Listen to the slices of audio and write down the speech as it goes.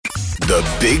The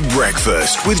Big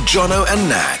Breakfast with Jono and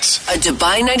Nat. A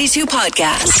Dubai 92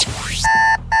 podcast.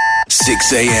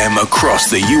 6 a.m. across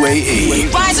the UAE.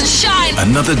 Rise and shine.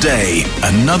 Another day,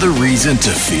 another reason to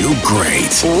feel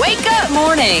great. Wake up.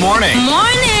 Morning. Morning.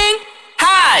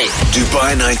 Hi.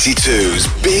 Dubai 92's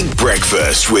Big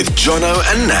Breakfast with Jono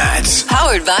and Nat.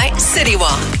 Powered by City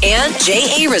Walk and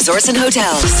JA Resorts and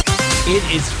Hotels.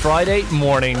 It is Friday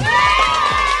morning.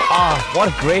 What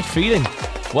a great feeling.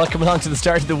 Welcome along to the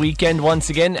start of the weekend once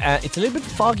again. It's a little bit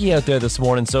foggy out there this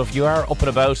morning, so if you are up and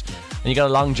about and you got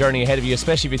a long journey ahead of you,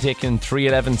 especially if you're taking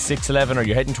 311, 611 or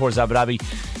you're heading towards Abu Dhabi,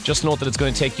 just note that it's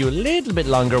going to take you a little bit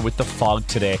longer with the fog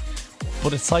today.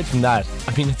 But aside from that,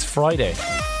 I mean, it's Friday.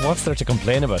 What's there to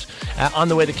complain about? On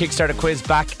the way, the Kickstarter quiz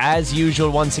back as usual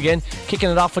once again.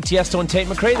 Kicking it off with Tiesto and Tate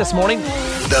McRae this morning.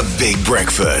 The Big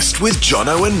Breakfast with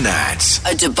Jono and Nat.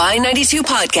 A Dubai 92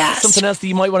 podcast. Something else that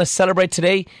you might want to celebrate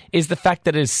today is the fact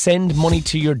that it is Send Money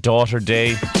to Your Daughter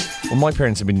Day. Well, my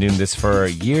parents have been doing this for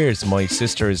years. My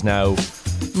sister is now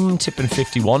tipping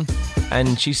 51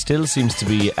 and she still seems to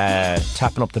be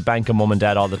tapping up the bank of mum and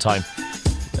dad all the time.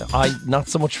 Not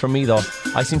so much for me though.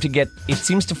 It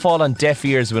seems to fall on deaf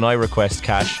ears when I request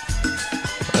cash.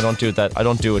 I don't do that. I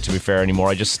don't do it, to be fair, anymore.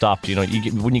 I just stopped. You know,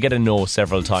 when you get a no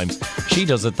several times. She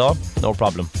does it though, no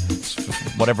problem.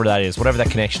 Whatever that is, whatever that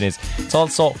connection is. It's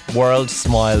also World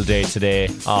Smile Day today.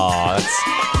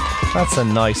 That's a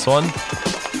nice one.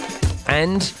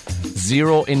 And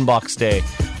Zero Inbox Day.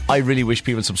 I really wish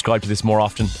people subscribe to this more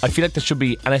often. I feel like there should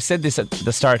be, and I said this at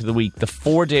the start of the week, the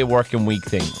 4-day working week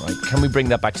thing, right? Can we bring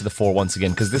that back to the 4 once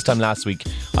again? Because this time last week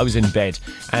I was in bed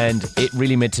and it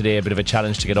really made today a bit of a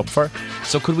challenge to get up for.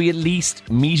 So could we at least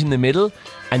meet in the middle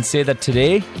and say that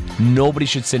today nobody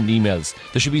should send emails?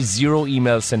 There should be 0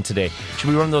 emails sent today. It should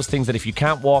be one of those things that if you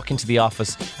can't walk into the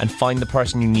office and find the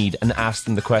person you need and ask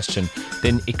them the question,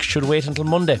 then it should wait until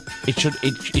Monday. It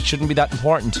shouldn't be that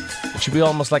important. It should be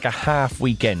almost like a half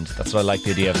weekend. That's what I like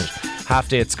the idea of it. Half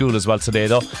day at school as well today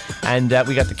though. And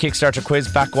we got the Kickstarter quiz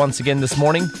back once again this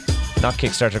morning. Not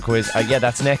Kickstarter quiz. Yeah,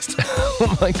 that's next.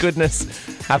 Oh my goodness.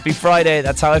 Happy Friday.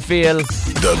 That's how I feel.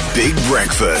 The Big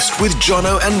Breakfast with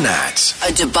Jono and Nat.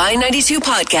 A Dubai 92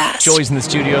 podcast. Joy's in the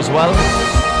studio as well.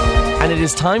 And it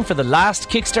is time for the last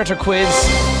Kickstarter quiz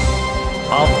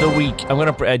of the week.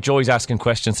 Joy's asking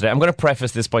questions today. I'm going to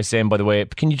preface this by saying, by the way,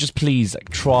 can you just please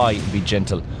try and be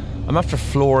gentle? I'm after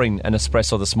flooring an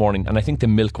espresso this morning and I think the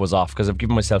milk was off because I've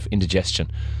given myself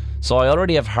indigestion. So I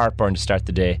already have heartburn to start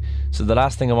the day. So the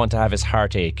last thing I want to have is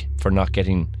heartache for not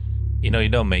getting... You know, you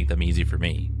don't make them easy for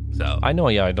me. So I know,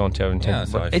 yeah, I don't have intent.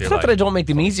 So it's not that I don't make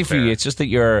them easy for you. It's just that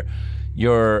your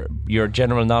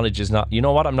general knowledge is not... You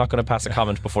know what? I'm not going to pass a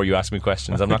comment before you ask me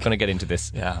questions. I'm not going to get into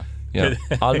this. Yeah.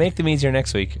 I'll make them easier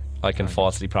next week. I can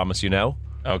falsely promise you now.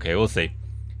 Okay, we'll see.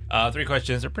 3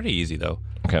 questions. They're pretty easy, though.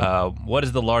 Okay. What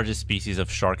is the largest species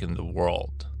of shark in the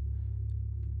world?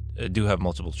 I do have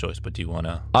multiple choice, but do you want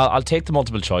to... I'll take the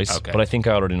multiple choice, okay. But I think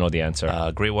I already know the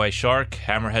answer. Great white shark,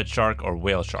 hammerhead shark, or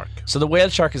whale shark? So the whale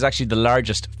shark is actually the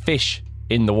largest fish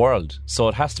in the world. So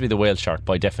it has to be the whale shark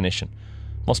by definition.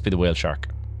 Must be the whale shark.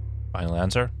 Final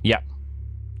answer? Yeah.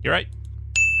 You're right.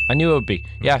 I knew it would be.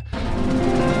 Yeah.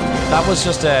 That was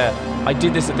just I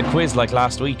did this at the quiz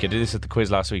last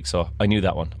week, so I knew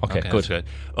that one. Okay, good. Good.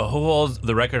 Who holds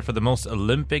the record for the most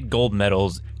Olympic gold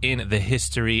medals in the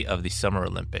history of the Summer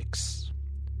Olympics?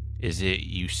 Is it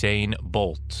Usain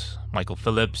Bolt, Michael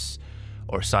Phelps,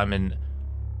 or Simon...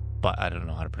 I don't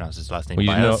know how to pronounce his last name.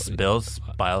 Biles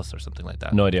or something like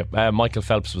that. No idea. Michael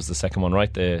Phelps was the second one,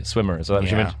 right? The swimmer. Is that what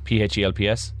you meant?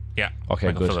 Phelps? Yeah. Okay,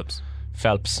 Michael good.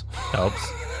 Phelps.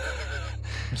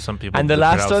 Some people and the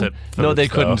last one? No, they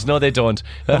couldn't. No, they don't.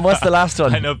 And what's the last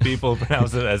one? I know people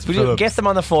pronounce it as Will Phillips. you get them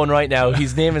on the phone right now?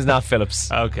 His name is not Phillips.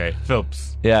 Okay,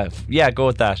 Phelps. Yeah, go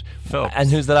with that. Phelps. And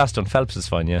who's the last one? Phelps is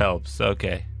fine, yeah. Phelps,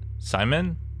 okay.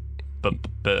 Simon?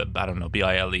 I don't know,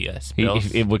 Biles.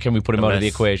 Can we put him out of the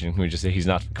equation? Can we just say he's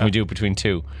not? Can we do it between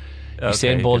two?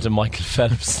 Usain Bolt and Michael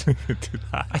Phelps.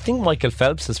 I think Michael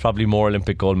Phelps has probably more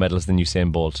Olympic gold medals than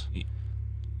Usain Bolt.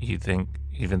 You think,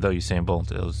 even though Usain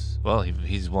Bolt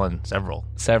he's won several.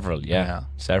 Several.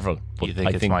 But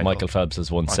I think Michael Phelps has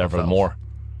won several more.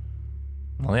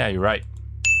 Well, yeah, you're right.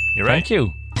 Thank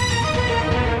you.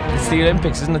 It's the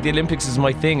Olympics, isn't it? The Olympics is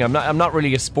my thing. I'm not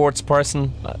really a sports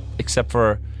person, except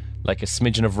for like a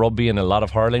smidgen of rugby and a lot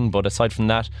of hurling. But aside from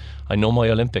that, I know my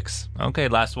Olympics. Okay,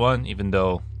 last one. Even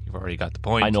though you've already got the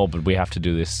point. I know, but we have to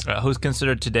do this. Who's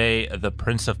considered today the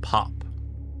Prince of Pop?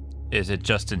 Is it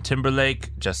Justin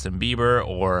Timberlake, Justin Bieber,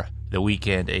 or The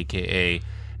Weeknd, aka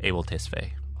Abel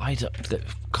Tesfaye?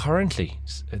 Currently,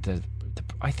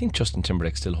 I think Justin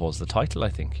Timberlake still holds the title. I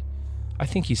I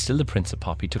think he's still the Prince of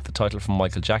Pop. He took the title from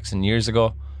Michael Jackson years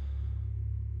ago.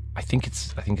 I think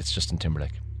it's Justin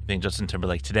Timberlake. I think Justin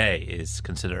Timberlake today is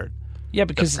considered. Yeah,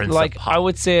 because Prince like of Pop. I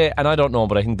would say, and I don't know,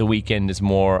 but I think The Weeknd is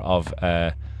more of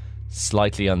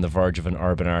slightly on the verge of an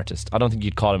urban artist. I don't think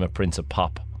you'd call him a Prince of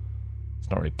Pop. It's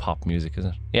not really pop music, is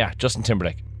it? Yeah, Justin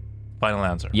Timberlake. Final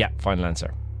answer. Yeah, final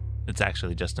answer. It's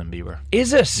actually Justin Bieber.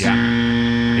 Is it?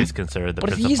 Yeah. He's considered the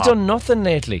But Prince he's of Pop. done nothing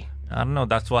lately. I don't know.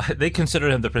 That's why they consider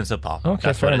him the Prince of Pop. Okay,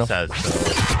 that's fair what enough. it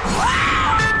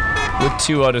says. With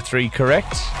 2 out of 3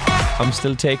 correct, I'm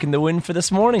still taking the win for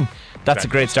this morning. That's a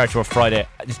great start to a Friday.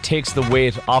 It takes the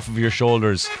weight off of your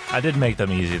shoulders. I did make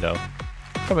them easy though.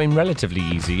 I mean, relatively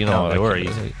easy, you know. No, they were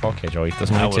easy. Okay, Joey,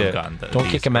 doesn't I need would've to. gotten the Don't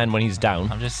kick easy. a man when he's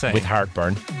down. I'm just saying. With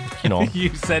heartburn, you know. You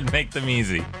said make them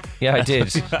easy. Yeah, I did.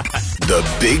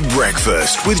 The Big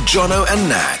Breakfast with Jono and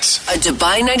Nat. A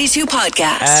Dubai 92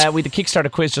 podcast. We had the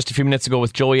Kickstarter quiz just a few minutes ago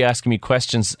with Joey asking me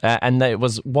questions, and it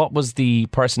was what was the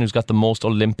person who's got the most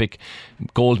Olympic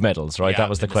gold medals? Right, Yeah, that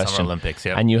was the in the Summer question. Olympics,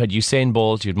 yeah. And you had Usain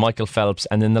Bolt, you had Michael Phelps,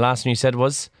 and then the last one you said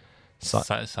was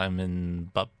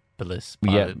Simon Biles.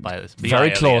 yeah, Biles.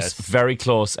 very close, B-I-L-E-S. very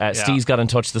close. Steve's got in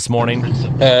touch this morning.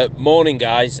 Morning,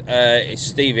 guys. It's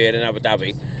Steve here in Abu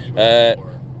Dhabi.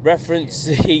 Reference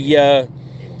the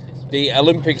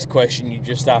Olympics question you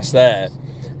just asked there.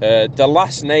 The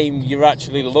last name you're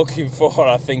actually looking for,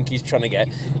 I think he's trying to get,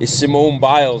 is Simone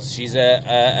Biles. She's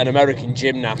an American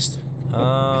gymnast.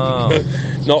 Oh,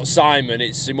 Not Simon,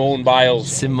 it's Simone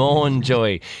Biles. Simone,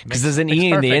 Joey, because there's an Makes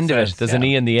E in the perfect end of it. sense, There's an yeah.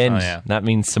 E in the end. Oh, yeah. That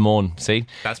means Simone. See,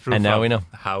 That's proof and now of we know.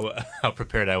 how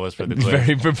prepared I was for the quiz.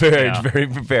 Very prepared, Yeah. very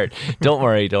prepared. Don't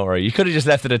worry. You could have just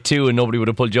left it at 2 and nobody would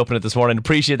have pulled you up in it this morning.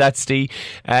 Appreciate that, Steve.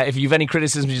 If you have any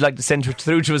criticisms you'd like to send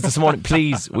through to us this morning,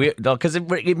 please, because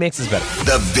it makes us better.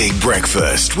 The Big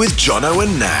Breakfast with Jono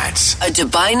and Nat. A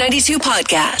Dubai 92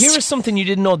 podcast. Here is something you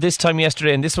didn't know this time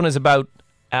yesterday, and this one is about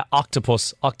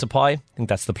octopi. I think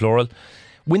that's the plural.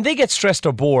 When they get stressed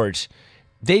or bored,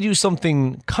 they do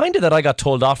something kind of that I got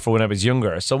told off for when I was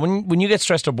younger. So when you get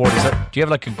stressed or bored, do you have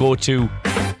like a go-to?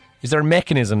 Is there a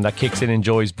mechanism that kicks in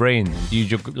Joey's brain?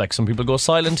 Like some people go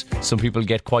silent, some people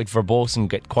get quite verbose and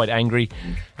get quite angry,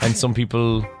 and some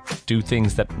people do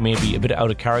things that may be a bit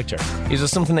out of character. Is there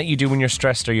something that you do when you're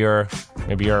stressed or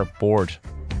maybe you're bored?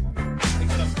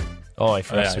 Oh, I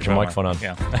forgot to switch your microphone on.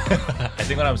 Yeah. I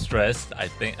think when I'm stressed, I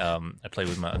think I play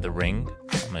with the ring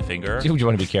on my finger. Do you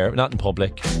want to be careful? Not in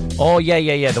public. Oh,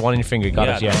 yeah. The one on your finger. Got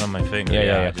it, yeah. The one on my finger.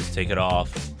 Yeah. Just take it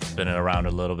off, spin it around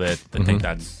a little bit. I think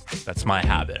that's my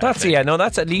habit.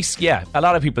 That's at least, yeah. A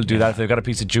lot of people do that. If they've got a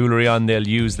piece of jewellery on, they'll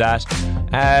use that.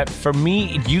 For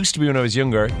me, it used to be when I was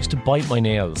younger, I used to bite my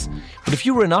nails. But if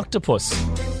you were an octopus,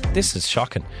 this is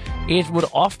shocking, it would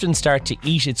often start to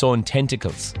eat its own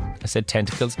tentacles. I said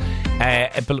tentacles,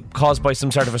 caused by some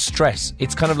sort of a stress.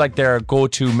 It's kind of like their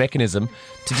go-to mechanism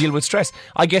to deal with stress.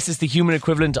 I guess it's the human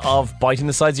equivalent of biting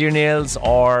the sides of your nails,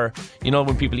 or you know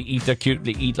when people eat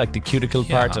they eat like the cuticle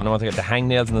part. I don't know what they get, the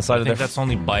hangnails on the side I of think their. that's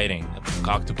only biting.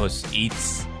 Octopus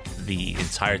eats the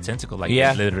entire tentacle, like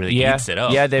Yeah, it literally yeah, eats it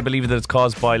up. Yeah, they believe that it's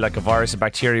caused by like a virus or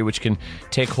bacteria which can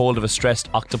take hold of a stressed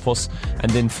octopus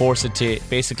and then force it to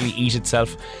basically eat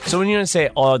itself. So when you say,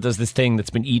 oh, there's this thing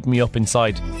that's been eating me up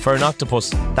inside, for an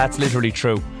octopus, that's literally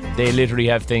true. They literally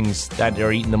have things that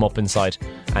are eating them up inside,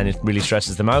 and it really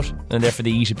stresses them out, and therefore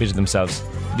they eat a bit of themselves.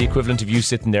 The equivalent of you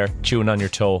sitting there chewing on your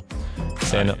toe,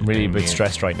 saying I'm really a bit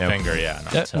stressed right now. Finger,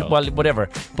 not toe. Well, whatever.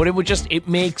 But it would at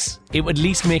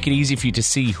least make it easy for you to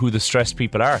see who the stressed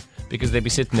people are, because they'd be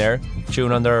sitting there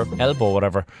chewing on their elbow or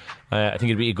whatever. I think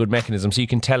it'd be a good mechanism so you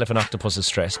can tell if an octopus is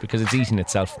stressed because it's eating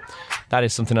itself. That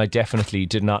is something I definitely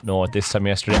did not know at this time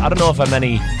yesterday. I don't know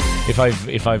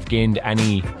if I've gained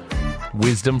any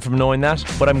wisdom from knowing that,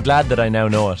 but I'm glad that I now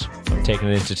know it. I'm taking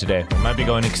it into today. It might be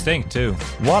going extinct too.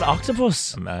 What,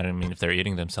 octopus? I mean, if they're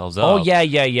eating themselves up. Oh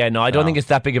yeah. No, I don't think it's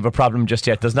that big of a problem just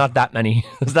yet. There's not that many.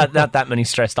 not that many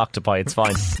stressed octopi. It's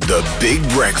fine. The Big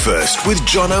Breakfast with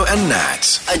Jono and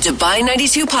Nat. A Dubai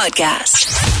 92 podcast.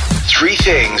 3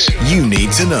 things you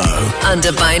need to know. On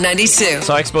Dubai 92.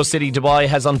 So Expo City Dubai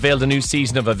has unveiled a new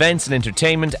season of events and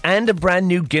entertainment and a brand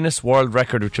new Guinness World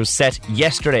Record which was set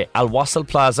yesterday. Al Wasl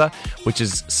Plaza, which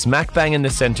is smack bang in the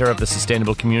centre of the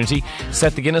sustainable community,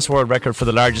 set the Guinness World Record for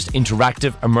the largest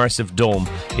interactive immersive dome.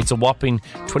 It's a whopping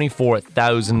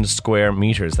 24,000 square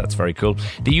metres. That's very cool.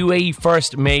 The UAE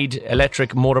first made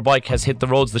electric motorbike has hit the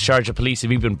roads. The Sharjah police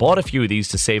have even bought a few of these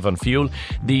to save on fuel.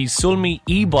 The Sulmi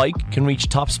e-bike can reach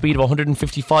top speed of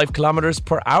 155 kilometres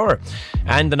per hour.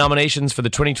 And the nominations for the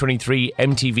 2023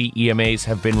 MTV EMAs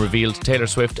have been revealed. Taylor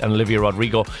Swift and Olivia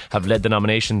Rodrigo have led the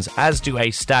nominations, as do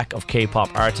a stack of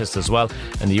K-pop artists as well.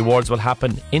 And the awards will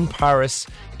happen in Paris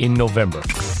in November.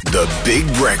 The Big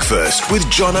Breakfast with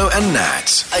Jono and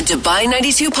Nat. A Dubai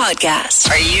 92 podcast.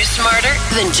 Are you smarter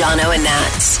than Jono and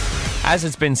Nats? As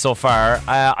it's been so far,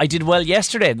 I did well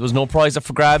yesterday. There was no prize up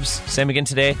for grabs. Same again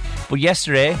today. But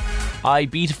yesterday, I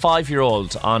beat a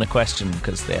 5-year-old on a question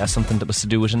because they asked something that was to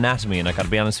do with anatomy. And I got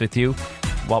to be honest with you,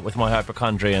 what with my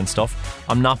hypochondria and stuff,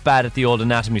 I'm not bad at the old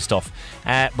anatomy stuff.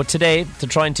 But today, to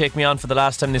try and take me on for the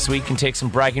last time this week and take some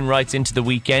bragging rights into the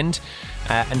weekend,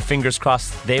 and fingers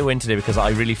crossed they win today, because I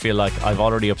really feel like I've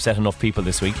already upset enough people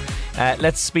this week.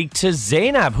 Let's speak to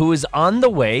Zainab, who is on the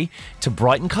way to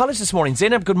Brighton College this morning.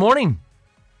 Zainab, good morning.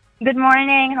 Good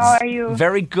morning. How are you?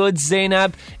 Very good,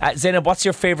 Zainab. Zainab, what's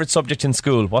your favourite subject in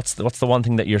school? What's the one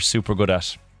thing that you're super good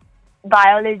at?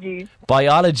 Biology.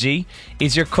 Biology.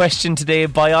 Is your question today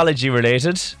biology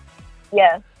related?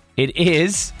 Yes. It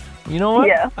is. You know what?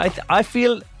 Yeah. I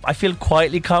feel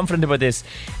quietly confident about this.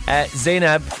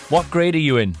 Zainab, what grade are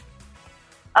you in?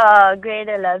 Grade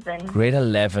 11. Grade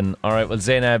 11. All right, well,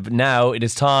 Zainab, now it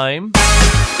is time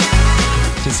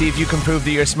to see if you can prove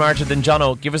that you're smarter than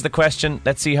Jono. Give us the question.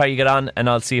 Let's see how you get on, and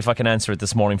I'll see if I can answer it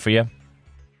this morning for you.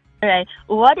 All right.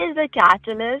 What is a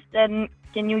catalyst, and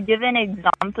can you give an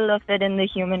example of it in the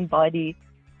human body?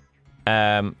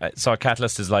 So a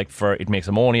catalyst is like it makes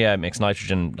ammonia, it makes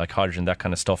nitrogen, like hydrogen, that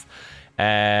kind of stuff.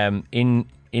 In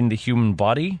the human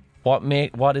body,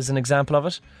 what is an example of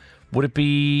it? Would it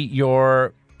be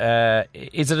your?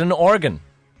 Is it an organ?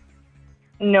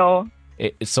 No.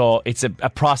 So it's a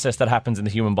process that happens in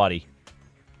the human body.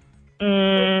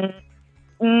 No,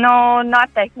 not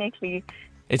technically.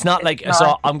 It's not like,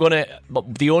 so I'm going to,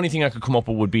 the only thing I could come up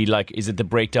with would be like, is it the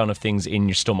breakdown of things in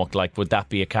your stomach? Like, would that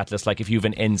be a catalyst? Like if you have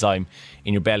an enzyme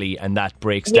in your belly and that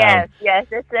breaks down? Yes,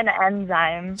 it's an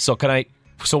enzyme. So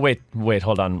wait,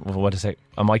 hold on. What is it?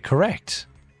 Am I correct?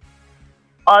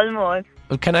 Almost.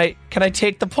 Can I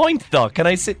take the point though? Can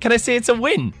I say it's a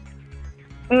win?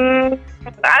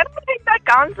 I don't think that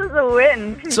counts as a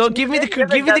win. So give me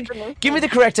the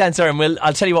correct answer, and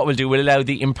I'll tell you what we'll do. We'll allow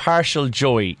the impartial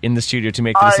Joy in the studio to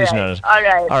make the decision on it. All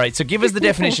right. So give us the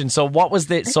definition. So what was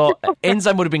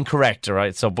enzyme would have been correct, all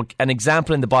right? So an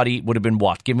example in the body would have been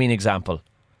what? Give me an example.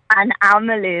 An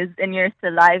amylase in your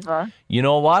saliva. You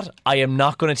know what? I am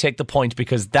not going to take the point,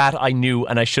 because that I knew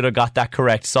and I should have got that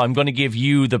correct. So I'm going to give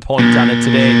you the point on it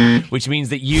today, which means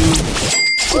that you...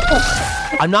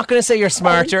 I'm not going to say you're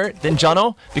smarter than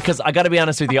Jono, because I got to be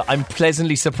honest with you, I'm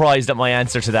pleasantly surprised at my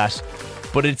answer to that.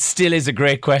 But it still is a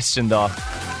great question, though.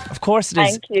 Of course it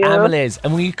is. Thank you. Amylase.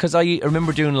 And because I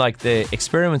remember doing like the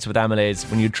experiments with amylase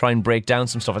when you try and break down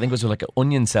some stuff. I think it was with like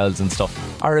onion cells and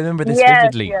stuff. I remember this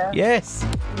vividly. Yeah. Yes.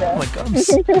 Oh my God.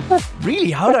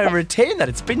 Really? How did I retain that?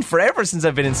 It's been forever since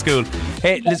I've been in school.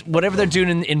 Hey, listen, whatever they're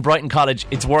doing in Brighton College,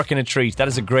 it's working a treat. That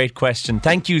is a great question.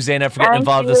 Thank you, Zainab, for getting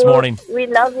involved this morning. We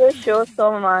love your show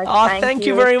so much. Oh, thank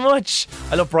you very much.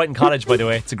 I love Brighton College, by the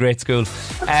way. It's a great school.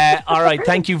 All right,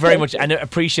 thank you very much, and I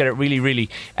appreciate it, really, really.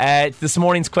 This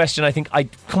morning's question, I think,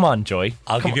 come on, Joy.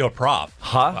 I'll give you a prop.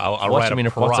 Huh? I'll What write do you mean,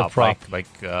 a prop. what's a prop? Like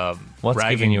What's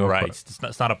bragging giving you a rights.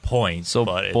 It's not a point. So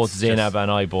but both it's Zainab just,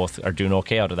 and I both are doing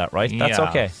okay out of that, right? That's yeah,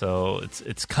 okay. So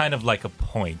it's kind of like a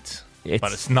point,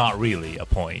 but it's not really a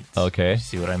point. Okay. You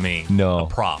see what I mean? No. A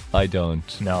prop. I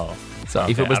don't. No. So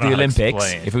Okay, if it was I don't the know how to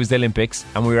Olympics,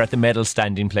 explain. and we were at the medal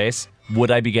standing place, would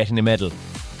I be getting a medal?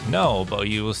 No, but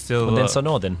you will still. Well, then no. I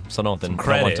don't want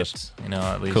credit. it. You know,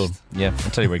 at least. Cool. Yeah,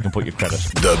 I'll tell you where you can put your credit.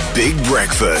 The Big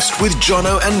Breakfast with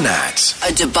Jono and Nat.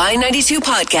 A Dubai 92 It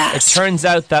podcast. turns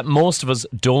out that most of us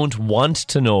don't want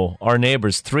to know our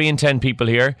neighbours. 3 in 10 people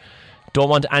here don't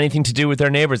want anything to do with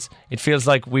their neighbours. It feels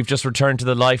like we've just returned to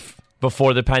the life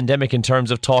before the pandemic in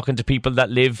terms of talking to people that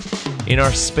live in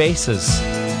our spaces.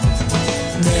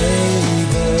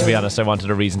 To be honest, I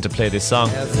wanted a reason to play this song.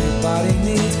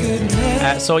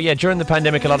 During the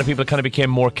pandemic, a lot of people kind of became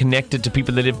more connected to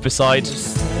people they lived beside.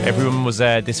 Everyone was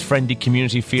this friendly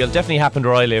community feel. Definitely happened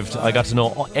where I lived. I got to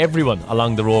know everyone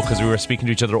along the road because we were speaking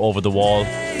to each other over the wall,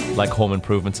 like Home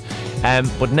Improvements.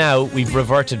 But now we've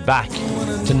reverted back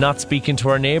to not speaking to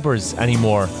our neighbours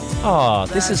anymore.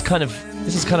 This is kind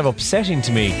of upsetting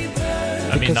to me.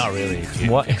 I mean, not really,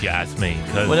 if you ask me.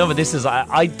 Well, no, but this is...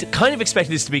 I kind of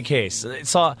expected this to be the case.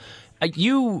 So... I've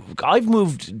not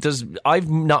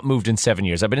moved in 7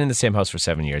 years. I've been in the same house for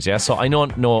 7 years, yeah? So I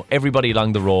know everybody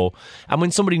along the row. And when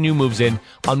somebody new moves in,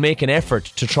 I'll make an effort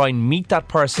to try and meet that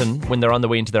person when they're on the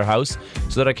way into their house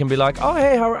so that I can be like, oh,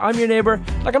 hey, I'm your neighbour.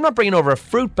 Like, I'm not bringing over a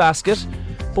fruit basket,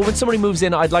 But when somebody moves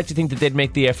in, I'd like to think that they'd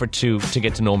make the effort to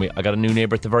get to know me. I got a new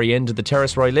neighbour at the very end of the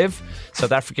terrace where I live,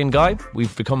 South African guy.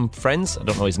 We've become friends. I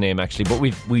don't know his name actually, but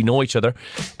we know each other.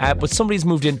 But somebody's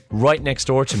moved in right next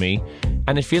door to me,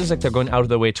 and it feels like they're going out of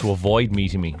their way to avoid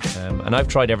meeting me. And I've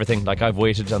tried everything. Like, I've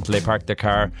waited until they parked their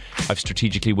car. I've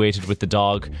strategically waited with the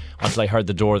dog until I heard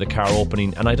the door of the car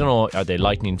opening. And I don't know, are they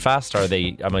lightning fast?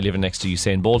 Am I living next to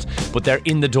Usain Bolt? But they're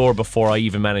in the door before I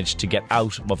even managed to get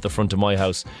out of the front of my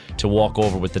house to walk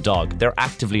over with the dog. They're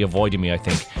actively avoiding me, I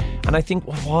think. And I think,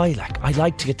 well, why? Like, I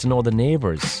like to get to know the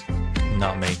neighbours.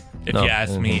 Not me. If you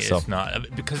ask me, it's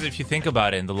not. Because if you think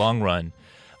about it in the long run,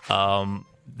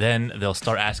 then they'll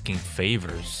start asking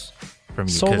favors from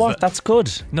you. So what? That's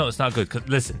good. No, it's not good. 'Cause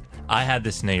listen, I had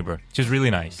this neighbor. She was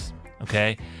really nice,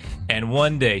 okay? And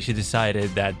one day she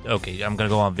decided that, okay, I'm going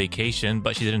to go on vacation,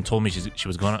 but she didn't tell me she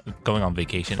was going on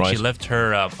vacation. Right. She left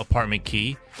her apartment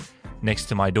key next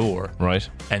to my door. Right.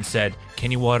 And said,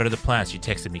 can you water the plants? She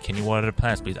texted me, can you water the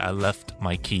plants, please? I left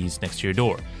my keys next to your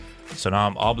door. So now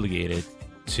I'm obligated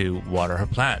to water her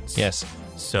plants. Yes.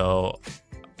 So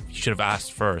you should have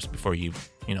asked first before you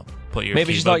put your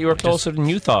Maybe keys. she thought you were closer than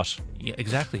you thought. Yeah,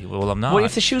 exactly. Well, I'm not. Well,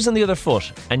 if the shoe's on the other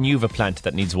foot and you've a plant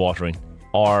that needs watering,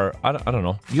 or I don't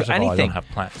know, First of all, anything. I don't have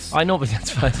plants. I know, but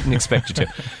that's fine. I didn't expect you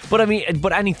to. But I mean,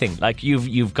 but anything, like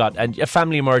you've got a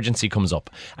family emergency comes up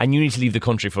and you need to leave the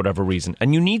country for whatever reason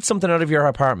and you need something out of your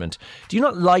apartment. Do you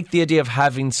not like the idea of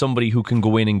having somebody who can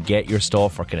go in and get your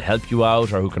stuff or can help you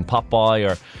out or who can pop by,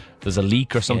 or there's a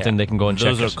leak or something, they can go and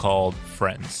check Those it? are called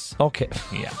friends. Okay.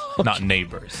 Yeah, not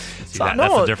neighbors. See, So, that's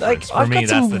no, the difference. like, For me, I've got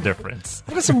that's some- the difference.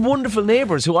 I've got some wonderful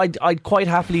neighbours who I'd quite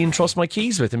happily entrust my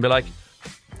keys with and be like,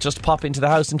 just pop into the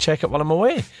house and check it while I'm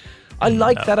away. I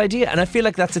like that idea, and I feel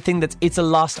like that's a thing it's a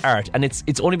lost art, and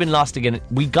it's only been lost again.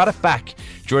 We got it back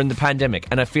during the pandemic,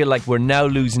 and I feel like we're now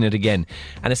losing it again.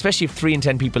 And especially if 3 in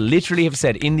 10 people literally have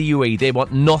said in the UAE they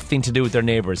want nothing to do with their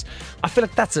neighbours. I feel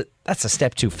like that's a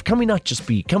step too. Can we not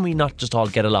just all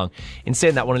get along? In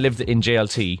saying that, when I lived in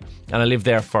JLT and I lived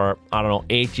there for, I don't know,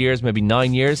 8 years, maybe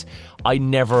 9 years, I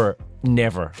never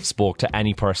spoke to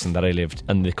any person that I lived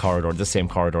in the same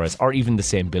corridor as, or even the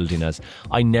same building as.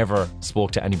 I never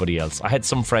spoke to anybody else. I had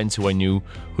some friends who I knew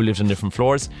who lived on different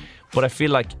floors, but I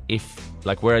feel like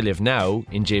where I live now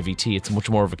in JVT, it's much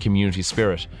more of a community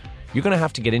spirit. You're going to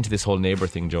have to get into this whole neighbour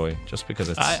thing, Joey, just because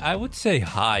it's... I would say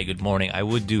hi, good morning. I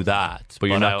would do that. But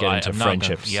you're not getting into I'm not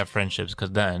friendships. Friendships,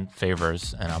 because then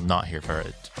favors, and I'm not here for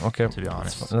it. Okay. To be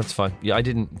honest. That's fine. Yeah, I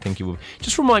didn't think you would.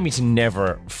 Just remind me to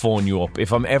never phone you up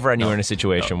if I'm ever anywhere in a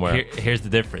situation where... Here's the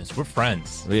difference. We're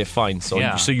friends. Yeah, fine. So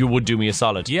Yeah. you would do me a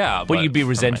solid. Yeah, But but you'd be from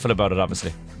resentful about it,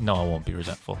 obviously. No, I won't be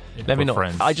resentful. Let me We're know.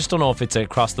 Friends. I just don't know if it's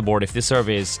across the board. If this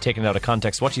survey is taken out of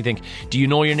context, what do you think? Do you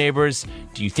know your neighbours?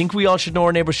 Do you think we all should know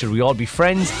our neighbours? Should we all be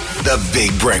friends? The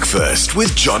Big Breakfast with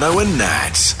Jono and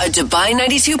Nat. A Dubai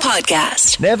 92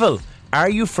 podcast. Neville, are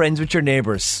you friends with your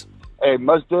neighbours? Hey,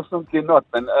 most definitely not,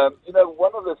 man.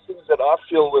 One of the things that I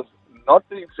feel with not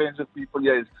being friends with people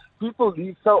here is people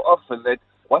leave so often that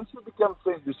once you become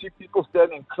friends, you see people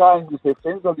standing crying with their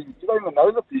friends are leaving. You don't even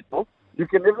know the people. You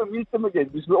can never meet them again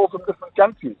because we're all from different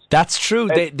countries. That's true.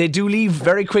 They do leave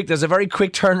very quick. There's a very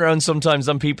quick turnaround sometimes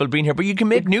on people being here. But you can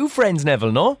make new friends,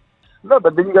 Neville, no? No,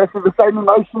 but then you go through the same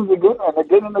emotions again and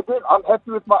again and again. I'm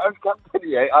happy with my own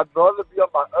company. I'd rather be on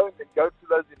my own than go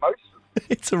through those emotions.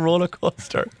 It's a roller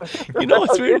coaster. You know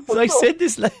what's weird?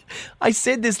 I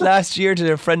said this last year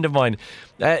to a friend of mine,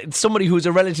 somebody who's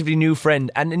a relatively new friend,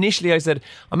 and initially I said,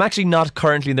 I'm actually not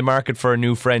currently in the market for a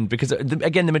new friend because,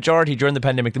 again, the majority during the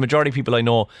pandemic, the majority of people I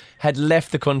know had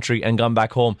left the country and gone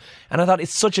back home. And I thought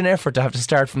it's such an effort to have to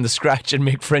start from the scratch and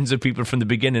make friends with people from the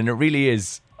beginning. It really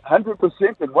is.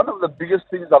 100%. And one of the biggest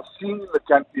things I've seen in the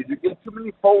country is you get too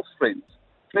many false friends.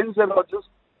 Friends that are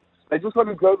they just want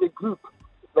to grow their group.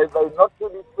 They're not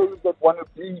really friends that want to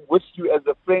be with you as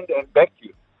a friend and back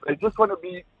you. They just want to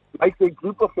make their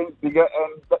group of friends bigger,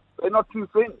 and they're not true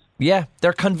friends. Yeah,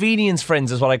 they're convenience friends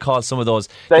is what I call some of those.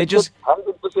 They just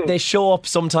 100%. They show up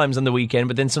sometimes on the weekend,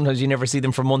 but then sometimes you never see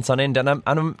them for months on end. And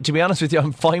I'm to be honest with you,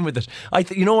 I'm fine with it.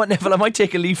 You know what, Neville? I might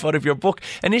take a leaf out of your book.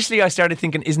 Initially, I started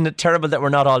thinking, isn't it terrible that we're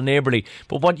not all neighbourly?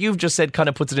 But what you've just said kind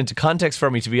of puts it into context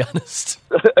for me, to be honest.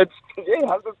 Yeah,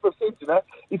 100%.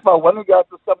 If I want to go out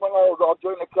to someone, I'll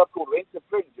join a club called Rent a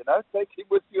Friend. Take him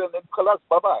with you and then call us.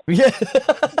 Bye bye. Yeah,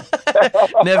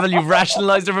 Neville, you've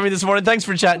rationalised it for me this morning. Thanks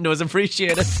for chatting to us.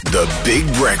 Appreciate it. The Big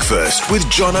Breakfast with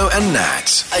Jono and Nat.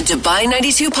 A Dubai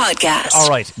 92 podcast. All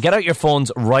right, get out your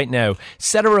phones right now.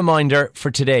 Set a reminder for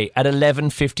today at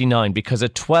 11:59 because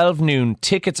at 12 noon,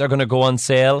 tickets are going to go on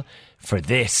sale for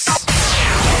this.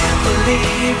 Can't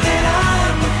believe that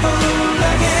I'm a fool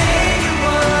again,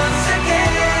 once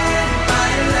again.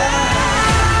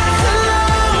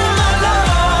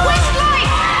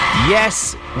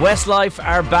 Yes, Westlife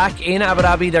are back in Abu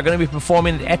Dhabi. They're going to be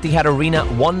performing at Etihad Arena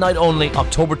one night only,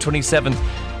 October 27th.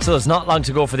 So there's not long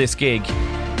to go for this gig.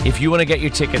 If you want to get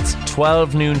your tickets,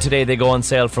 12 noon today, they go on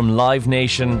sale from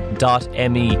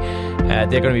livenation.me. They're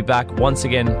going to be back once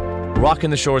again, rocking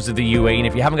the shores of the UAE. And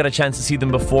if you haven't got a chance to see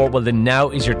them before, well, then now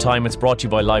is your time. It's brought to you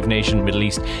by Live Nation Middle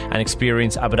East and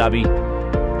Experience Abu Dhabi.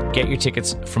 Get your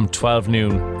tickets from 12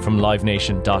 noon from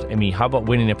livenation.me. How about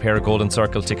winning a pair of Golden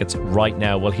Circle tickets right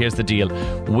now? Well, here's the deal.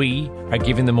 We are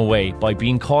giving them away. By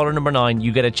being caller number 9,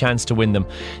 you get a chance to win them.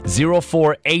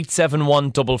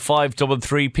 04871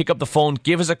 5533. Pick up the phone,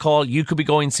 give us a call. You could be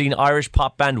going seeing Irish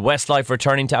pop band Westlife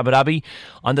returning to Abu Dhabi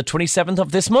on the 27th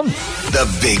of this month. The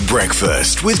Big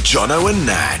Breakfast with Jono and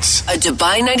Nat. A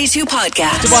Dubai 92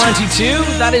 podcast. Dubai 92,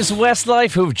 that is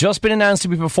Westlife, who've just been announced to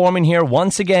be performing here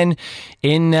once again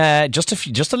in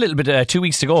just a little bit, 2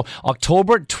 weeks to go.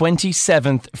 October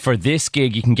 27th for this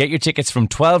gig. You can get your tickets from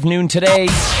 12 noon today.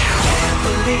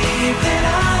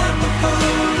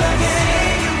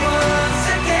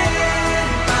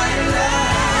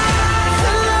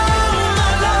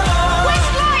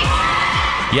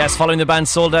 Yes, following the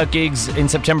band's sold-out gigs in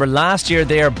September last year,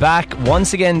 they are back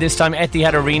once again, this time at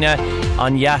Etihad Arena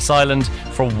on Yas Island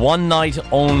for one night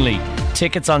only.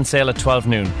 Tickets on sale at 12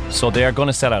 noon, so they are going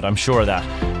to sell out, I'm sure of that.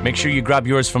 Make sure you grab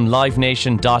yours from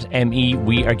livenation.me.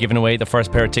 We are giving away the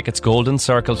first pair of tickets, Golden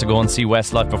Circle, to go and see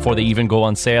Westlife before they even go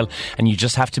on sale. And you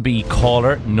just have to be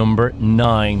caller number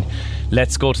 9.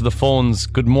 Let's go to the phones.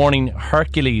 Good morning,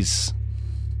 Hercules.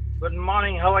 Good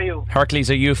morning, how are you? Hercules,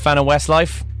 are you a fan of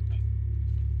Westlife?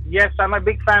 Yes, I'm a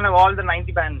big fan of all the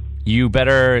 90 bands. You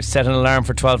better set an alarm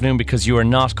for 12 noon because you are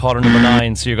not caller number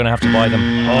 9, so you're going to have to buy them.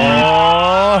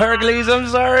 Oh, Hercules, I'm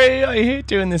sorry. I hate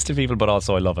doing this to people, but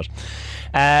also I love it.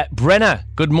 Brenna,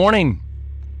 good morning.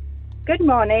 Good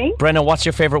morning. Brenna, what's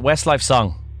your favourite Westlife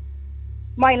song?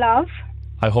 My Love.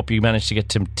 I hope you managed to get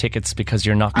to tickets because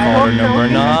you're not caller number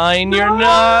 9. You're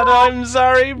not. I'm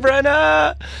sorry,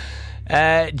 Brenna.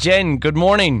 Jen, good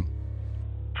morning.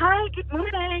 Hi, good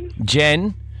morning.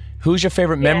 Jen, who's your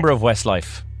favourite member of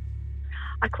Westlife?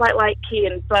 I quite like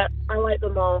Keane, but I like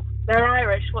them all. They're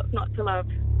Irish, what's not to love?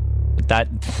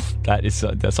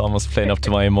 That's almost playing up to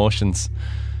my emotions.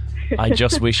 I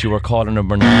just wish you were caller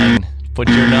number 9, but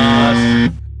you're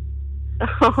not.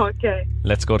 Oh, okay.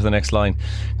 Let's go to the next line.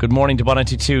 Good morning to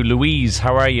 192. Louise,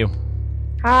 how are you?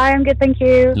 Hi, I'm good, thank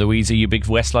you. Louise, are you a big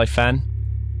Westlife fan?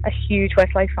 A huge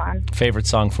Westlife fan. Favourite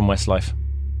song from Westlife?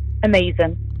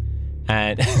 Amazing.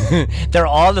 And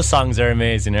all the songs are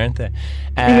amazing, aren't they?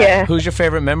 Yeah. Who's your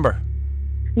favourite member?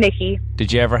 Nikki.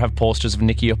 Did you ever have posters of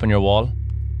Nikki up on your wall?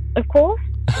 Of course.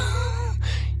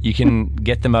 You can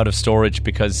get them out of storage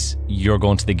because you're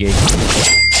going to the gig.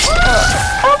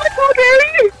 Oh my God,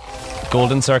 really?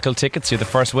 Golden Circle tickets, you're the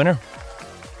first winner.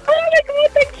 Oh my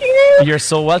God, thank you. You're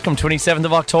so welcome. 27th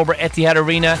of October, Etihad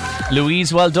Arena.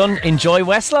 Louise, well done. Enjoy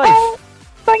Westlife. Oh,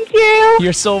 thank you.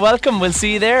 You're so welcome. We'll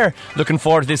see you there. Looking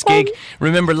forward to this gig.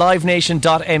 Remember,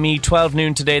 livenation.me, 12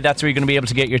 noon today. That's where you're going to be able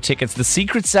to get your tickets. The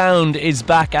Secret Sound is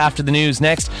back after the news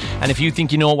next. And if you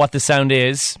think you know what the sound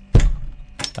is...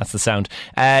 That's the sound.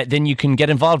 Then you can get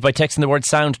involved by texting the word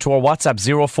sound to our WhatsApp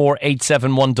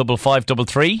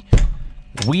 048715533.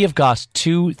 We have got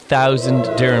 2,000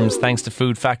 dirhams thanks to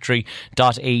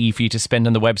foodfactory.ae for you to spend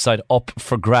on the website up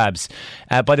for grabs.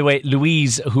 By the way,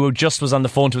 Louise, who just was on the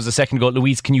phone to us a second ago,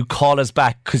 Louise, can you call us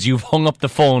back because you've hung up the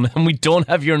phone and we don't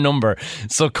have your number.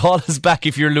 So call us back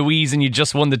if you're Louise and you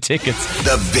just won the tickets.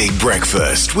 The Big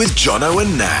Breakfast with Jono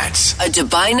and Nat. A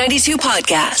Dubai 92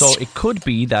 podcast. So it could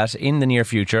be that in the near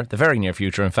future, the very near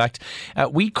future in fact,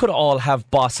 we could all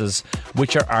have bosses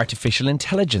which are artificial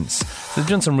intelligence. So they've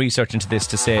done some research into this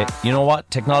to say, you know what,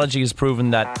 technology has proven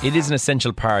that it is an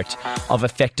essential part of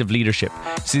effective leadership.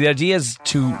 So the idea is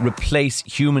to replace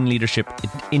human leadership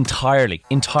entirely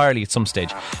at some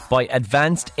stage by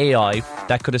advanced AI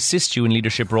that could assist you in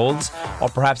leadership roles or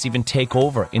perhaps even take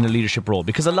over in a leadership role,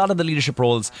 because a lot of the leadership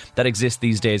roles that exist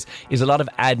these days is a lot of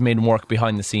admin work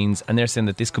behind the scenes, and they're saying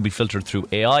that this could be filtered through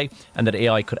AI and that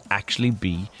AI could actually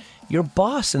be your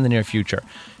boss in the near future.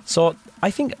 So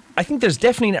I think there's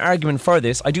definitely an argument for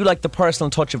this. I do like the personal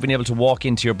touch of being able to walk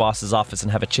into your boss's office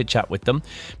and have a chit chat with them,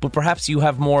 but perhaps you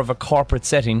have more of a corporate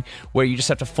setting where you just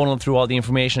have to funnel through all the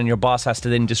information and your boss has to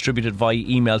then distribute it via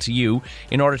email to you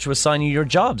in order to assign you your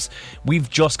jobs. We've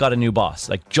just got a new boss,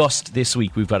 like just this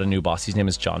week we've got a new boss. His name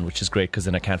is John, which is great because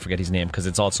then I can't forget his name because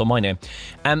it's also my name.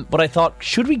 But I thought,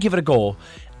 should we give it a go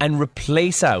and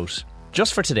replace out,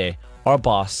 just for today, our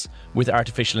boss with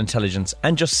artificial intelligence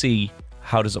and just see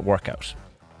how does it work out?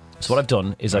 So what I've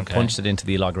done is I've punched it into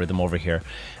the logarithm over here,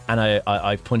 and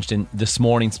I've punched in this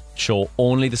morning's show,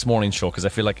 only this morning's show, because I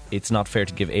feel like it's not fair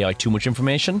to give AI too much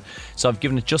information. So I've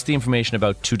given it just the information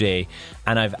about today,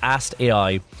 and I've asked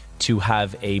AI to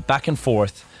have a back and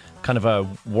forth kind of a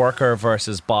worker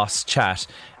versus boss chat,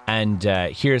 and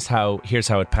here's how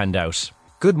it panned out.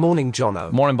 Good morning,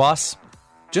 Jono. Morning, boss.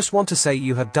 Just want to say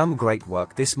you have done great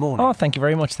work this morning. Oh, thank you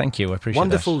very much. Thank you. I appreciate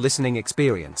Wonderful that. listening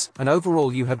experience, and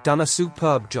overall you have done a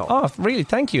superb job. Oh, really?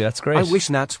 Thank you. That's great. I wish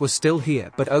Nats was still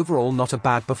here, but overall not a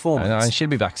bad performance. She'll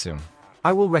be back soon.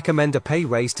 I will recommend a pay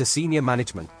raise to senior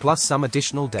management, plus some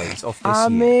additional days off this year.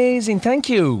 Amazing. Thank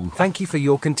you. Thank you for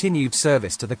your continued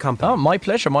service to the company. Oh, my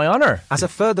pleasure. My honour. As a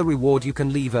further reward, you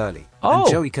can leave early. Oh.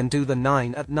 And Joey can do the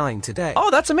 9 at 9 today.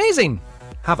 Oh, that's amazing.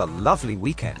 Have a lovely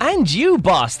weekend. And you,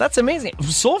 boss. That's amazing.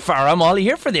 So far, I'm all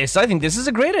here for this. I think this is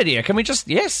a great idea. Can we just,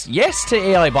 yes to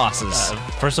AI bosses?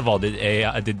 First of all, did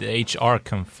the HR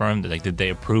confirm that? Like, did they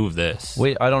approve this?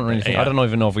 Wait, I don't really think. I don't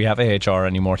even know if we have a HR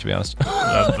anymore, to be honest.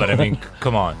 But I mean,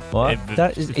 come on. What?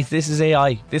 This is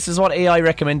AI. This is what AI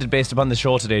recommended based upon the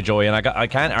show today, Joey. And I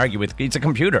can't argue with. It's a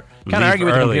computer. Can't argue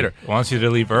with a computer. Wants you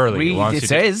to leave early.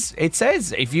 It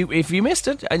says if you missed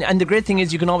it, and the great thing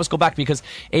is you can always go back because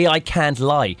AI can't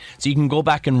lie. So you can go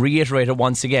back and reiterate it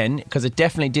once again, because it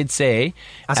definitely did say...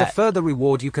 As a further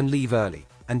reward, you can leave early.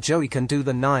 And Joey can do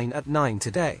the 9 at 9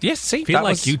 today. Yes, see, I feel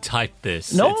like you typed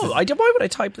this. No, why would I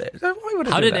type this? Why would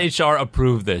I How do did that? HR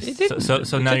approve this? It didn't,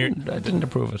 so now I didn't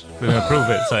approve it. We're going to approve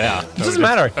it, so yeah. It doesn't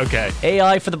matter. Okay.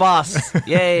 AI for the boss.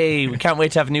 Yay. We can't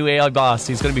wait to have a new AI boss.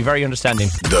 He's going to be very understanding.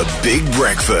 The Big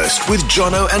Breakfast with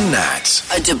Jono and Nat.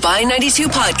 A Dubai 92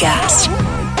 podcast.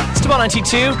 It's Dubai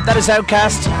 92. That is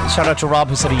Outcast. Shout out to Rob,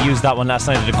 who said he used that one last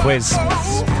night at a quiz.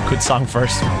 Good song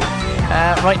first.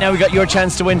 Right now we got your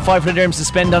chance to win 500 dirhams to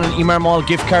spend on an Emaar Mall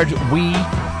gift card. We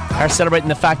are celebrating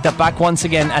the fact that back once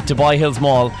again at Dubai Hills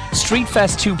Mall, Street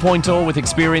Fest 2.0 with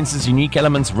experiences, unique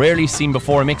elements rarely seen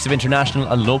before, a mix of international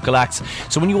and local acts.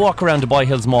 So when you walk around Dubai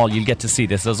Hills Mall, you'll get to see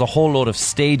this. There's a whole load of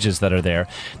stages that are there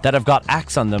that have got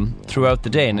acts on them throughout the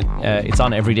day, and it's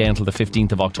on every day until the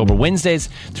 15th of October. Wednesdays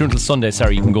through until Sunday,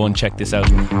 you can go and check this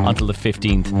out until the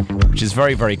 15th, which is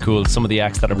very, very cool. Some of the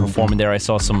acts that are performing there, I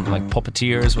saw some like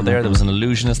puppeteers were there. There was an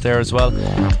illusionist there as well.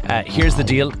 Here's the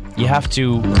deal. You have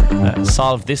to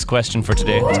solve this question for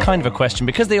today. It's kind of a question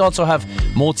because they also have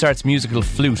Mozart's musical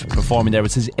flute performing there,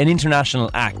 which is an international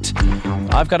act.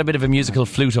 I've got a bit of a musical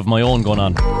flute of my own going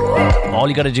on. All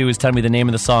you got to do is tell me the name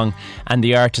of the song and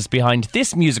the artist behind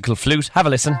this musical flute. Have a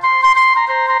listen.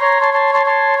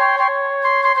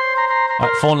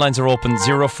 Right, phone lines are open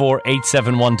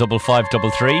 04871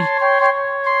 5533.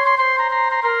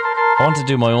 I want to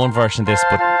do my own version of this,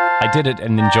 but I did it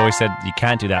and then Joy said you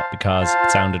can't do that because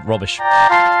it sounded rubbish.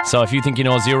 So if you think you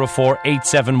know,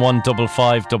 04871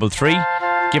 5533,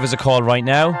 give us a call right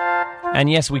now. And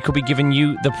yes, we could be giving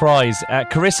you the prize.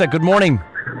 Carissa, good morning.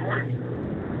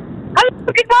 Hello,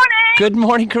 good morning. Good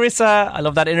morning, Carissa. I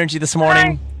love that energy this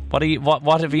morning. Hi.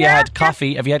 What have you had?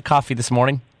 Coffee? Have you had coffee this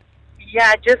morning?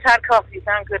 Yeah, just had coffee,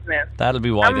 thank goodness. That'll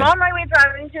be why I'm then. on my way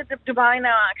driving to Dubai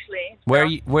now, actually.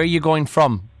 Where are you going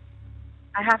from?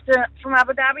 I have to, from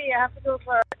Abu Dhabi, I have to go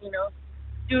for,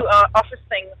 do office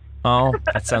things. Oh,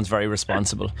 that sounds very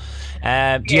responsible.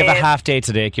 Do you have a half day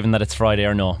today, given that it's Friday,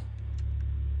 or no?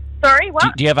 Sorry,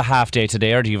 what? Do you have a half day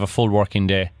today, or do you have a full working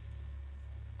day?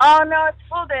 Oh, no, it's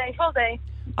full day.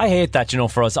 I hate that,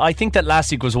 for us. I think that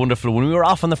last week was wonderful. When we were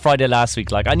off on the Friday last week,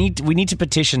 we need to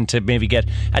petition to maybe get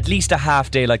at least a half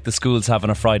day like the schools have on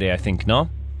a Friday, I think, no?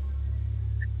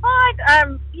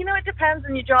 It depends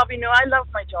on your job, I love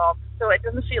my job, so it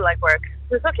doesn't feel like work.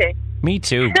 So it's okay. Me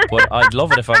too, but I'd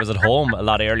love it if I was at home a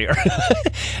lot earlier.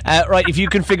 Right, if you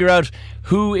can figure out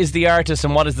who is the artist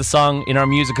and what is the song in our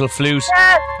musical flute,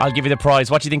 Yes. I'll give you the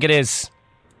prize. What do you think it is?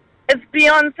 It's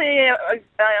Beyonce,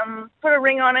 put a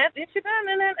ring on it. If you done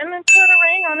in it, and then put a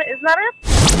ring on it. Isn't that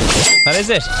it? That is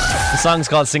it. The song's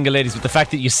called Single Ladies, but the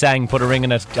fact that you sang Put a Ring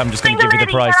in it, I'm just going to give you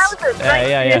the prize.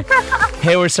 Yeah.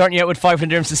 Hey, we're starting you out with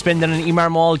 500 dirhams to spend on an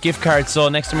Emaar Mall gift card, so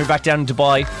next time you're back down in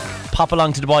Dubai, pop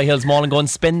along to Dubai Hills Mall and go and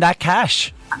spend that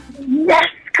cash. Yes,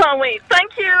 can't wait.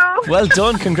 Thank you. Well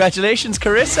done. Congratulations,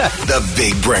 Carissa. The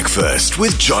Big Breakfast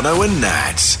with Jono and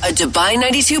Nat. A Dubai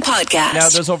 92 podcast. Now,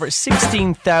 there's over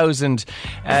 16,000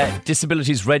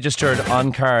 disabilities registered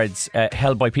on cards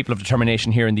held by People of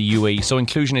Determination here in the UAE. So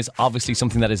inclusion is obviously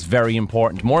something that is very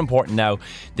important, more important now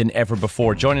than ever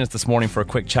before. Joining us this morning for a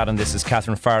quick chat on this is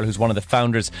Catherine Farrell, who's one of the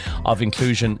founders of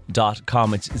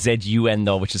Inclusion.com. It's ZUN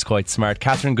though, which is quite smart.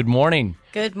 Catherine, good morning.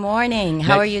 Good morning.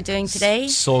 How are you doing today?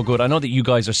 So good. I know that you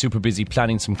guys are super busy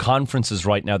planning some conferences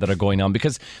right now that are going on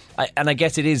because, I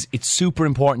guess it's super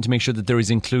important to make sure that there is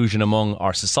inclusion among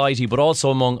our society, but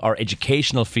also among our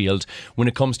educational field when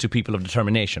it comes to people of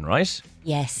determination, right?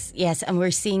 Yes. And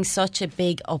we're seeing such a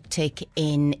big uptick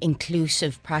in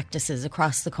inclusive practices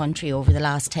across the country over the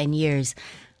last 10 years.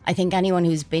 I think anyone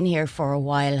who's been here for a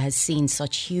while has seen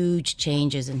such huge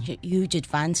changes and huge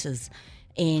advances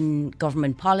in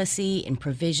government policy, in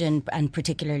provision, and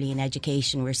particularly in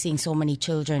education. We're seeing so many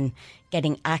children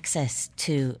getting access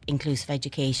to inclusive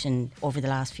education over the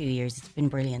last few years. It's been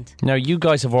brilliant. Now, you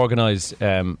guys have organised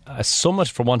a summit,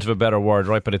 for want of a better word,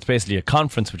 right? But it's basically a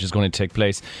conference which is going to take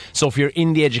place. So if you're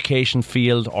in the education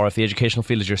field, or if the educational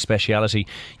field is your speciality,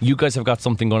 you guys have got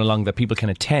something going along that people can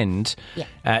attend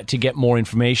to get more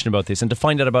information about this and to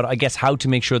find out about, I guess, how to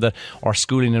make sure that our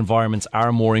schooling environments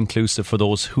are more inclusive for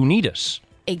those who need it.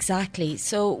 Exactly.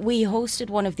 So we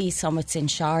hosted one of these summits in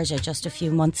Sharjah just a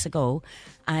few months ago,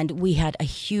 and we had a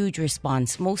huge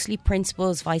response, mostly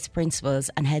principals, vice principals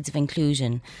and heads of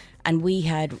inclusion. And we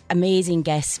had amazing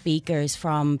guest speakers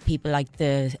from people like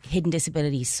the Hidden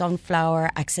Disabilities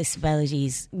Sunflower,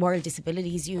 Accessibility's World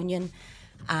Disabilities Union.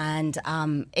 And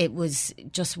it was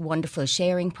just wonderful,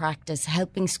 sharing practice,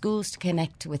 helping schools to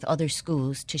connect with other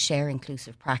schools to share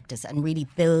inclusive practice and really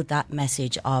build that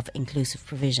message of inclusive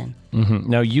provision. Mm-hmm.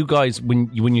 Now, you guys,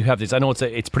 when you have this, I know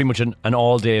it's pretty much an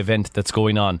all-day event that's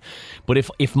going on, but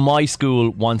if my school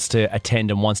wants to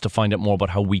attend and wants to find out more about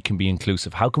how we can be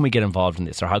inclusive, how can we get involved in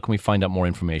this, or how can we find out more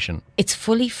information? It's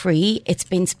fully free. It's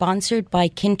been sponsored by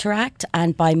Kinteract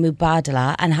and by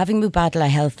Mubadala, and having Mubadala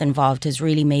Health involved has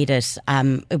really made it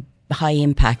a high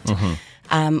impact.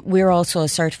 We're also a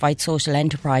certified social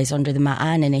enterprise under the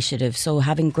Ma'an initiative, so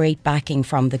having great backing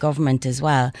from the government as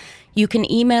well. You can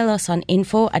email us on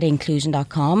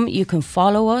info@inclusion.com. You can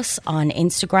follow us on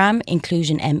Instagram,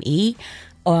 InclusionME,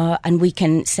 and we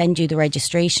can send you the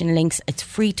registration links. It's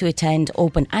free to attend,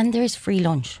 open, and there's free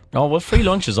lunch. Oh, well, free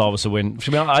lunch is always a win.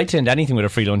 I attend anything with a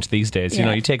free lunch these days. You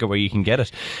know, you take it where you can get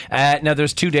it. Now,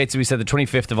 there's 2 dates. We said the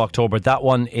 25th of October. That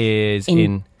one is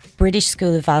in British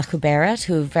School of Al Khubarat,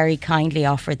 who very kindly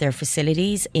offered their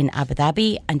facilities in Abu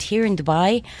Dhabi, and here in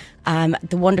Dubai.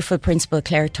 The wonderful principal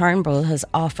Claire Turnbull has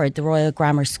offered the Royal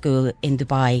Grammar School in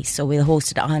Dubai, so we'll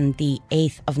host it on the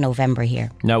 8th of November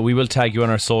here. Now, we will tag you on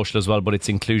our social as well, but it's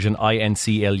Inclusion,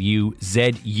 INCLUZUN,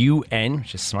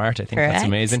 which is smart. I think that's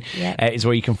amazing. Is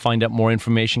where you can find out more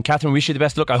information. Catherine, we wish you the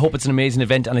best of luck. I hope it's an amazing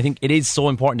event, and I think it is so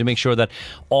important to make sure that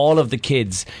all of the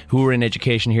kids who are in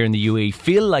education here in the UAE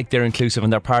feel like they're inclusive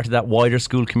and they're part of that wider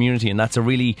school community, and that's I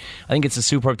think it's a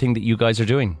superb thing that you guys are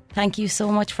doing. Thank you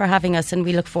so much for having us, and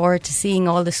we look forward to seeing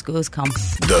all the schools come.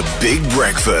 The Big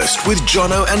Breakfast with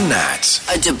Jono and Nat.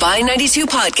 A Dubai 92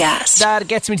 podcast. That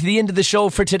gets me to the end of the show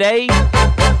for today.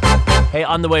 Hey,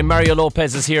 on the way, Mario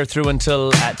Lopez is here through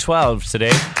until 12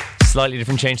 today. Slightly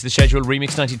different change to the schedule.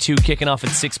 Remix 92 kicking off at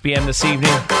 6 p.m. this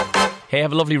evening. Hey,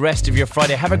 have a lovely rest of your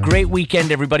Friday. Have a great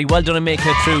weekend, everybody. Well done on making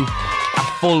it through a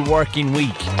full working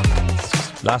week.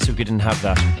 Last week we didn't have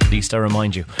that. At least I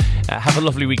remind you. Have a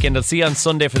lovely weekend. I'll see you on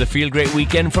Sunday for the Feel Great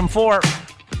Weekend from 4.